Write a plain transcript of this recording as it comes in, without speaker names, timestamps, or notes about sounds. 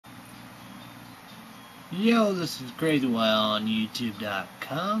Yo, this is CrazyWyatt on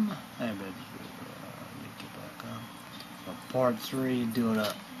YouTube.com. YouTube.com. Part 3, doing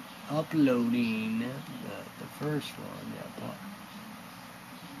a uploading the first one. Yeah, part.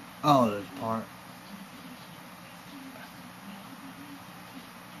 Oh, there's part.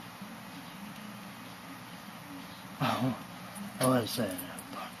 Oh, I want to say that.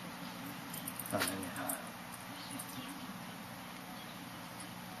 Oh, yeah.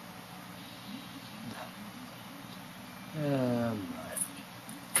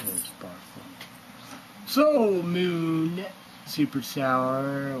 There's part 4. So, Moon, Super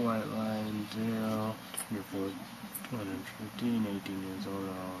Sour, White Line 0, 24, 215, 18 years old,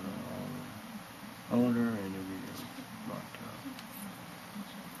 older, and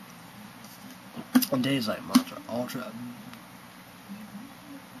on days like Monster Ultra,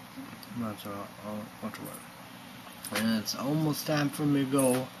 and it's almost time for me to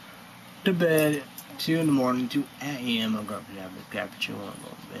go to bed. 2 in the morning, 2 a.m. I'm going to have a cappuccino a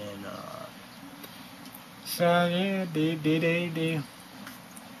little bit. So yeah,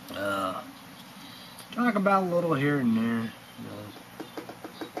 talk about a little here and there.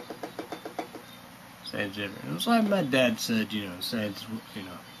 Say it's different. It was like my dad said, say it's,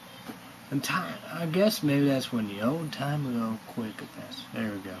 and time. I guess maybe that's when the old time will go quick and fast.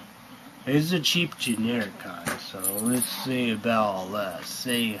 There we go. It's a cheap generic kind, so let's see about all that.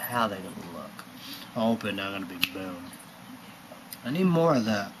 See how they're gonna look. I hope it's not gonna be boom. I need more of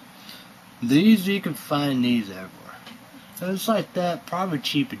that. These, you can find these everywhere. It's like that, probably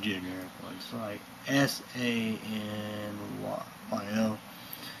cheaper generic ones, like SANYL.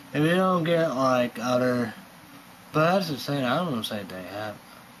 If you don't get like other, but that's the same. I don't say they have.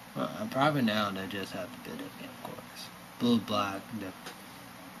 Probably now they just have the video camcorders. Blue, black, different.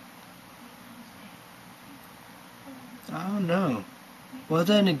 I don't know. Well,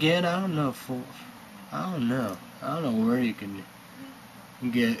 then again, I don't know. I don't know where you can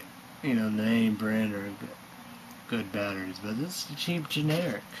get, the name brand or good batteries, but this is a cheap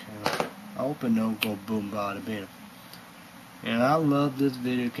generic. I hope it don't go boom bada bing. And I love this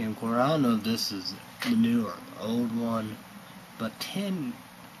video camcorder. I don't know if this is the new or old one, but I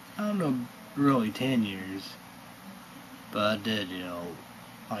don't know, really 10 years. But I did,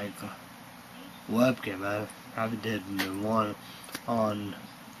 like webcam. I probably did the one on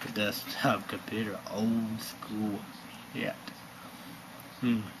the desktop computer, old school yet.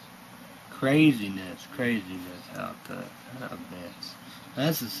 Craziness out there.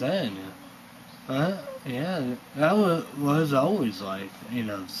 That's the saying. Yeah, that was always like,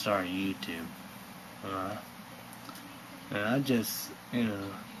 start YouTube. And I just,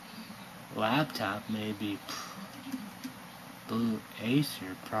 laptop maybe, Blue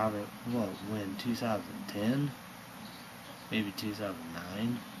Acer probably, when, 2010? Maybe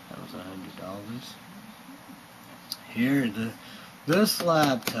 2009? That was $100. Here, this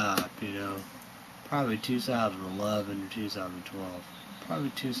laptop, probably 2011 or 2012. Probably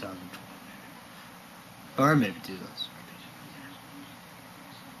 2012. Or maybe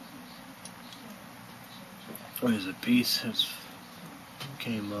 2013. There's a piece that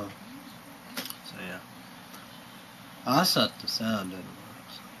came up. So yeah. I thought the sound didn't work.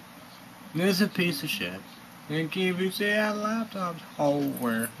 So. It's a piece of shit. And keep you see how laptops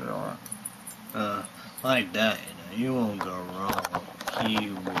where like that, you won't go wrong.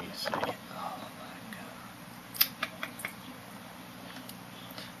 QVC. Oh my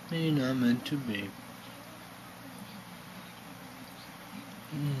god. You're not meant to be.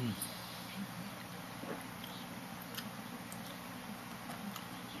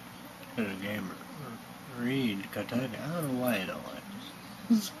 Good gamer. Read Kentucky. I don't know why I don't like this.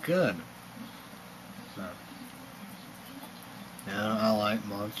 This is good. No. Now I like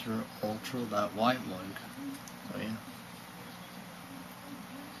Monster Ultra, that white one. So yeah.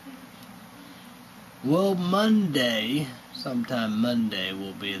 Well, sometime Monday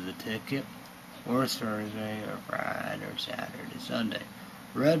will be the ticket. Or Thursday, or Friday, or Saturday, Sunday.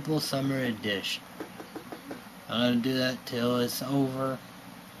 Red Bull Summer Edition. I'm gonna do that till it's over.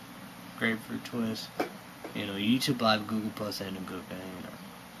 Grapefruit Twist. YouTube Live, Google Plus, and Google.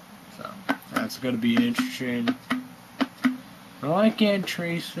 So that's gonna be interesting. I like Aunt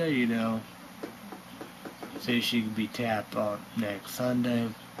Teresa, say she could be tapped on next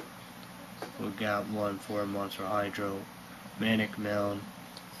Sunday. We got one for Monster Hydro, Manic Melon.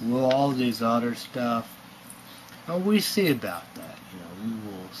 Well, all these other stuff. We see about that, we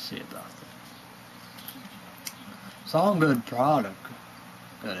will see about that. It's all good product.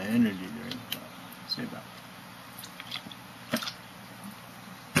 Got an energy drink, see about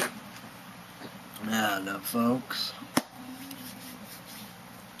that. Now, folks.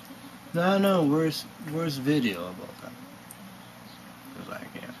 No, no, where's video about that? Cause I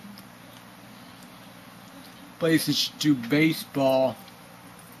can't. Places should do baseball.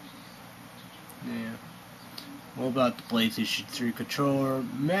 Yeah. What about the places should throw controller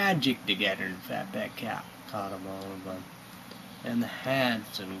Magic together and Fatback Cat caught them all of them. And the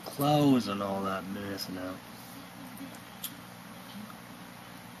hats and clothes and all that messing up.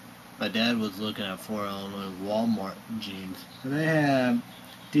 My dad was looking at 4 Illinois Walmart jeans. They have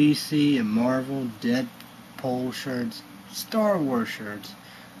DC and Marvel, Deadpool shirts, Star Wars shirts.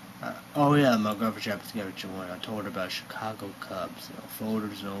 Oh yeah, my girlfriend Japanese got what you want. I told her about Chicago Cubs,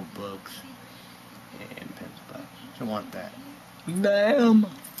 folders, notebooks, and pencil. She want that. Bam!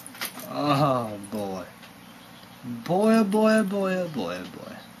 Oh boy. Boy, oh boy, oh boy, oh boy, oh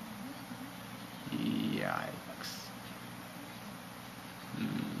boy. Yikes.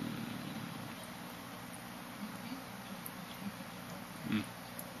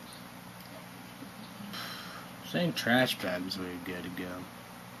 Saying trash bags where you're good to go.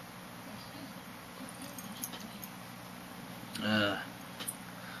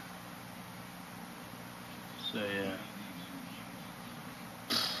 So yeah.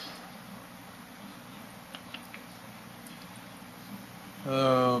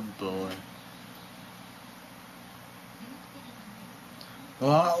 Oh boy.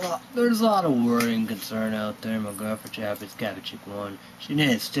 Well, there's a lot of worry and concern out there. My girlfriend Japanese got chick one. She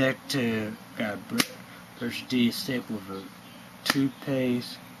didn't stick to brush teeth, stick with her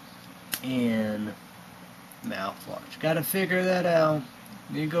toothpaste and mouthwash. Gotta figure that out.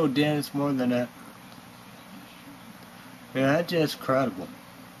 You go dentist more than that. Yeah, that's just credible.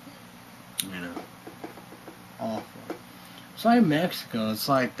 You know. Awful. It's like Mexico, it's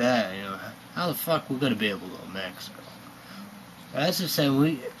like that, you know. How the fuck we gonna be able to go to Mexico? That's the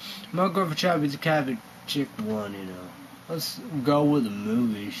same. My girlfriend tried to be the kind of chick one, you know. Let's go with a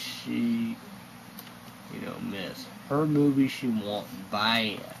movie she, miss. Her movie she want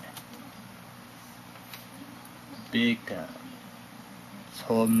bad. Big time. This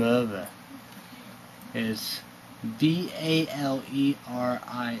whole movie is VALERIAN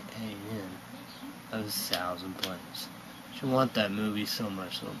of 1,000 Planes. She want that movie so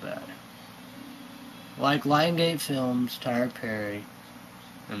much, so bad. Like Lionsgate Films, Tyler Perry,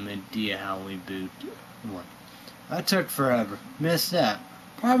 and Medea Halloween Boot one. That took forever. Missed that.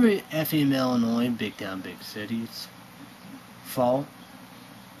 Probably FM Illinois, Big Town, Big Cities. Fault.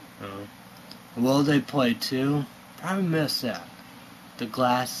 Will they play too? Probably missed that. The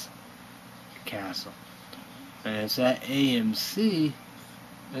Glass Castle. And it's at AMC.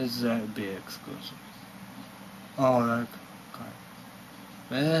 Is that be exclusive? Oh, that.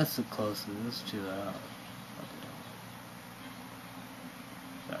 Man, that's the closest. That's 2 hours.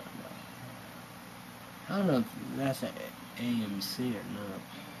 I don't know if that's at AMC or not.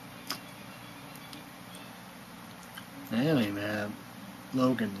 They don't even have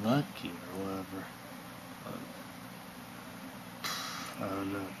Logan Lucky or whatever. I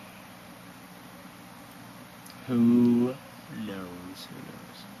don't know. Who knows? Who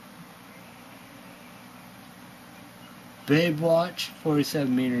knows? Babe Watch,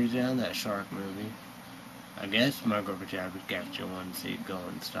 47 meters down, that shark movie. I guess my girlfriend Japanese got you one to see it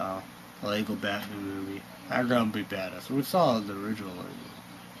going style. The Lego Batman movie. That's gonna be badass. We saw the original movie,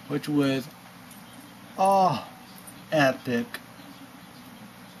 which was epic.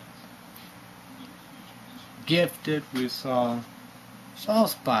 Gifted, we saw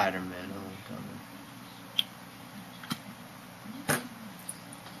Spider-Man Homecoming.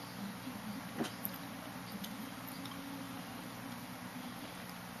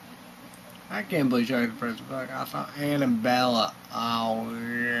 I can't believe Shark the First Book. I saw Annabella. Oh,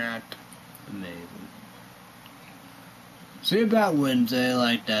 yeah. Amazing. See, about Wednesday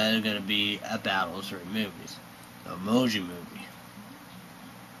like that is going to be a battle of certain movies. The Emoji Movie.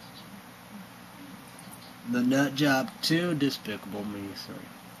 The Nut Job 2, Despicable Me 3.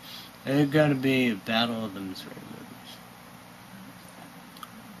 It's going to be a battle of them certain movies.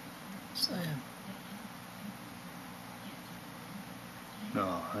 So,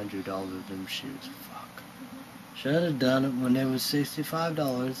 no, $100 them shoes. Fuck. Should have done it when it was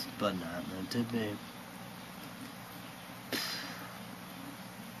 $65, but not meant to be.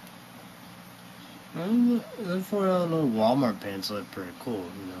 The 4 little Walmart pants look pretty cool,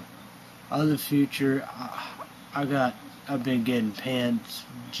 you know. Out of the future, I've been getting pants,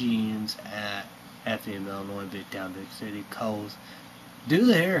 jeans at FM Illinois, Big Town, Big City, Kohl's. Do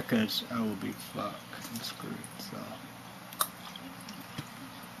the haircuts, I will be fucking screwed, so.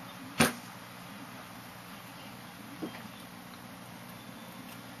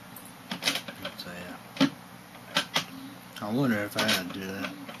 I wonder if I had to do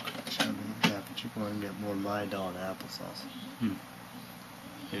that. Midol and applesauce.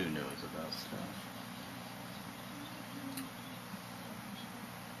 Who knows about stuff?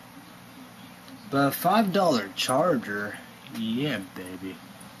 But a $5 charger, yeah, baby.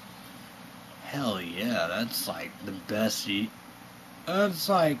 Hell yeah, that's like the best. That's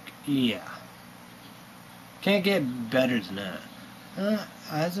like, yeah. Can't get better than that.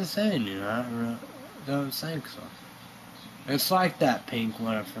 As I was saying, you know, I don't think so. It's like that pink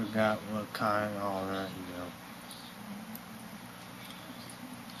one, I forgot what kind, all that,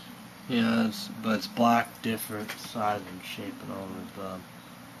 you know. Yeah, but it's black, different size and shape and all the above.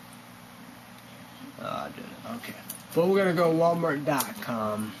 I did it. Okay. But we're gonna go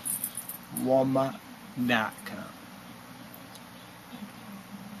Walmart.com. Walmart.com.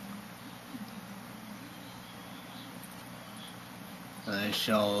 They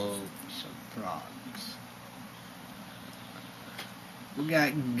show some products. We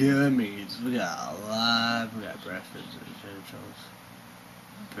got gummies. We got Alive. We got breakfast essentials.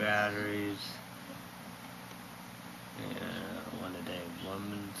 Batteries. Yeah, one a day.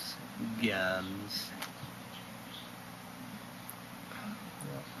 Woman's gums.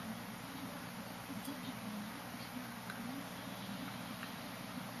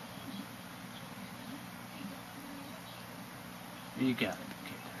 You got it.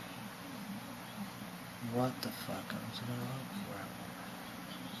 What the fuck? I was gonna look for it.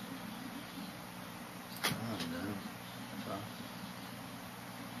 I don't know. Fuck.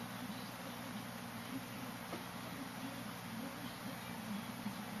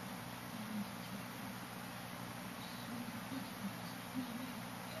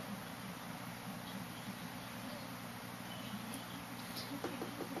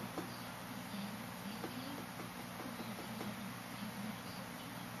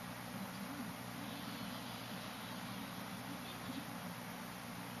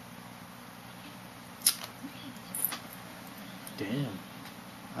 Damn.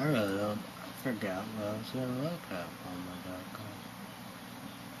 I really don't. I forgot what I was gonna look at on my.com.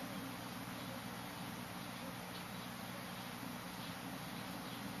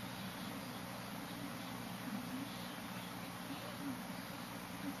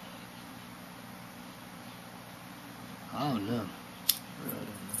 I don't know. I really don't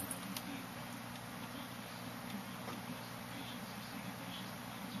know.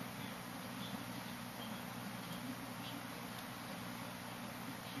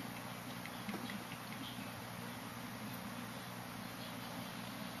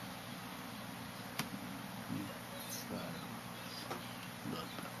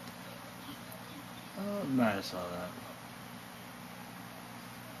 Oh, might have saw that.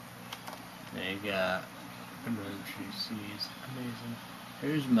 There you got emergency seas. Amazing.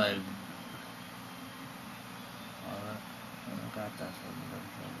 Here's my. I got that from the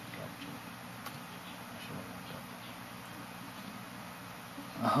capture.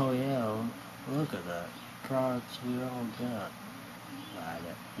 Oh yeah, look at that. Products we all got. Buy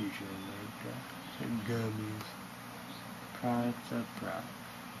that future makeup. Some gummies. Products of products.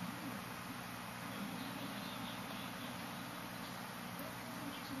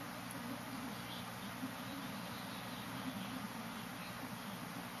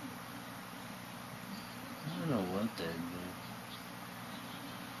 I don't know what they do.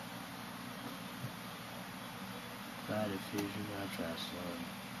 Buy diffusion, I trust them.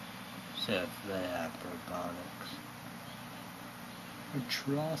 Except they have probiotics. I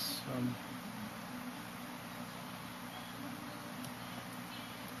trust them.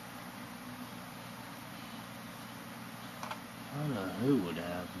 I don't know who would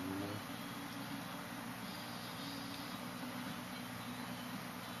have them.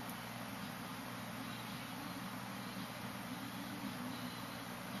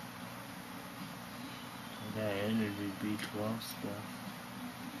 That energy B12 stuff.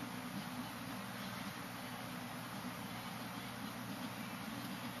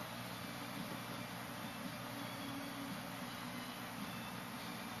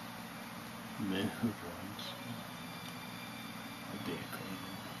 Move ones. That'd be a crazy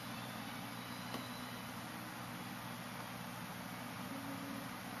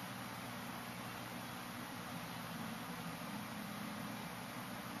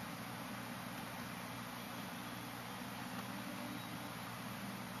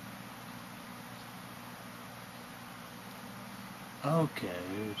one. Okay,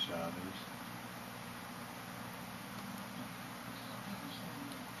 here's others.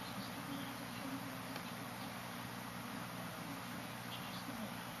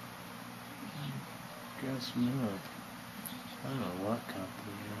 Guess not. I don't know what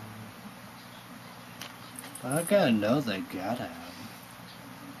company they're on. But I gotta know they gotta have them.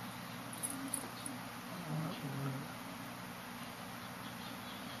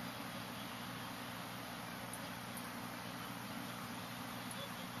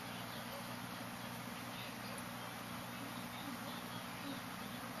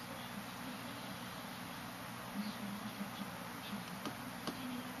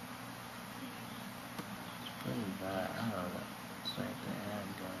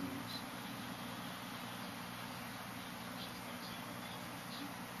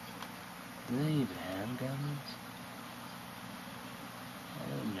 Do they even have gummies? I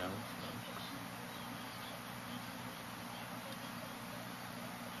don't know, folks.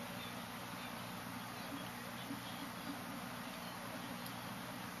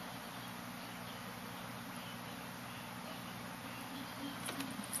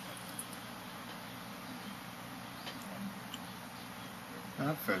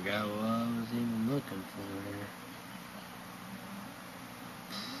 I forgot what I was even looking for here.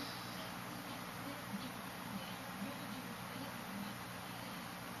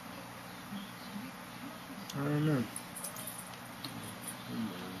 I don't know. Who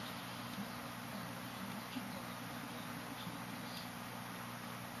knows?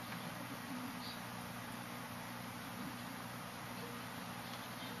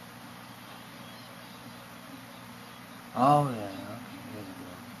 Oh yeah, there we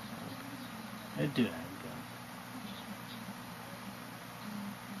go. Okay. They do have guns.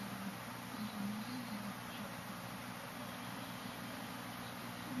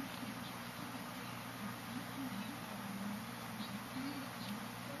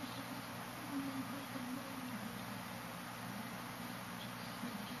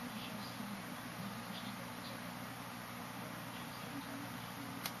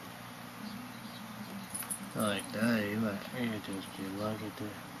 Like that, you just be lucky to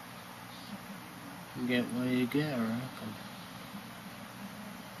get what you get, I reckon.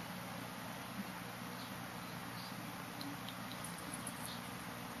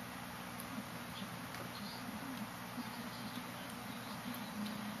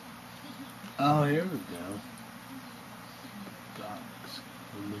 Oh, here we go. Box.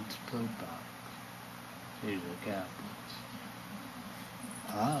 Women's Pro Box. These are Capitals.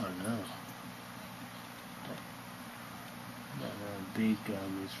 I don't know. Not big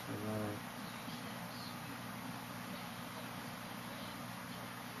gummies for that.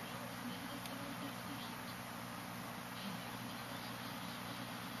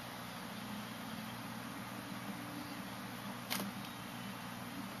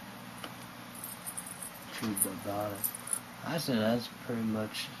 Truth about it. I said that's pretty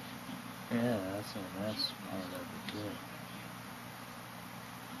much, yeah, that's part of it too.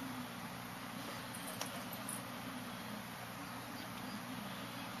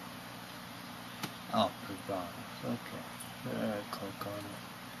 Oh, per box. Okay. Click on it.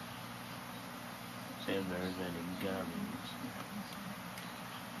 See if there's any gummies.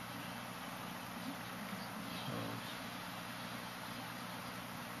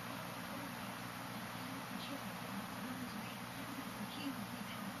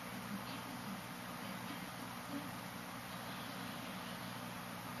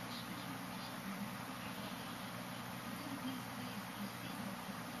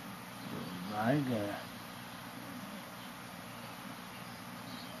 I got.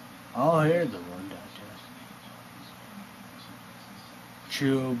 Oh, here's the one digest.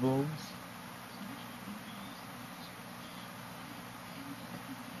 Chewables.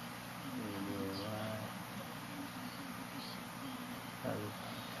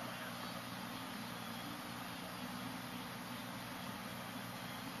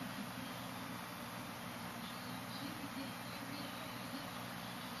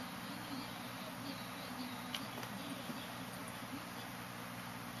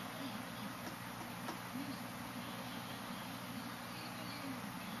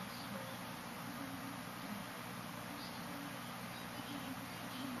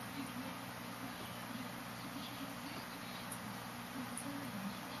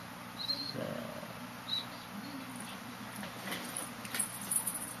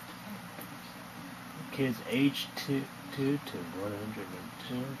 Kids age 2 to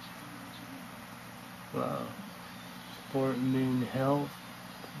 102. Wow. Support immune health,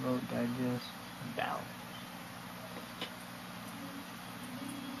 promote digest, balance.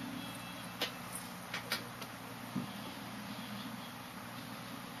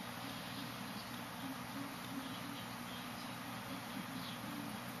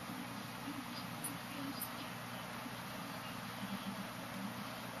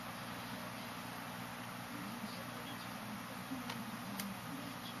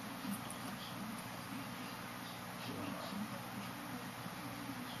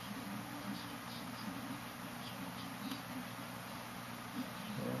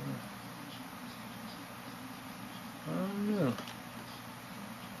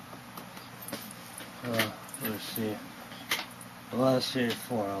 Let's see. The last 3 or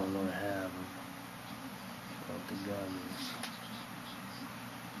 4, I don't know what I have them. What the gummies.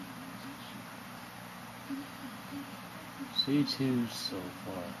 C2 so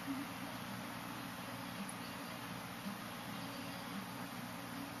far.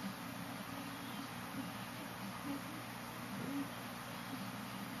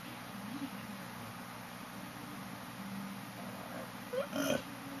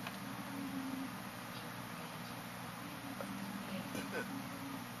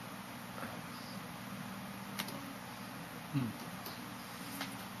 Hmm.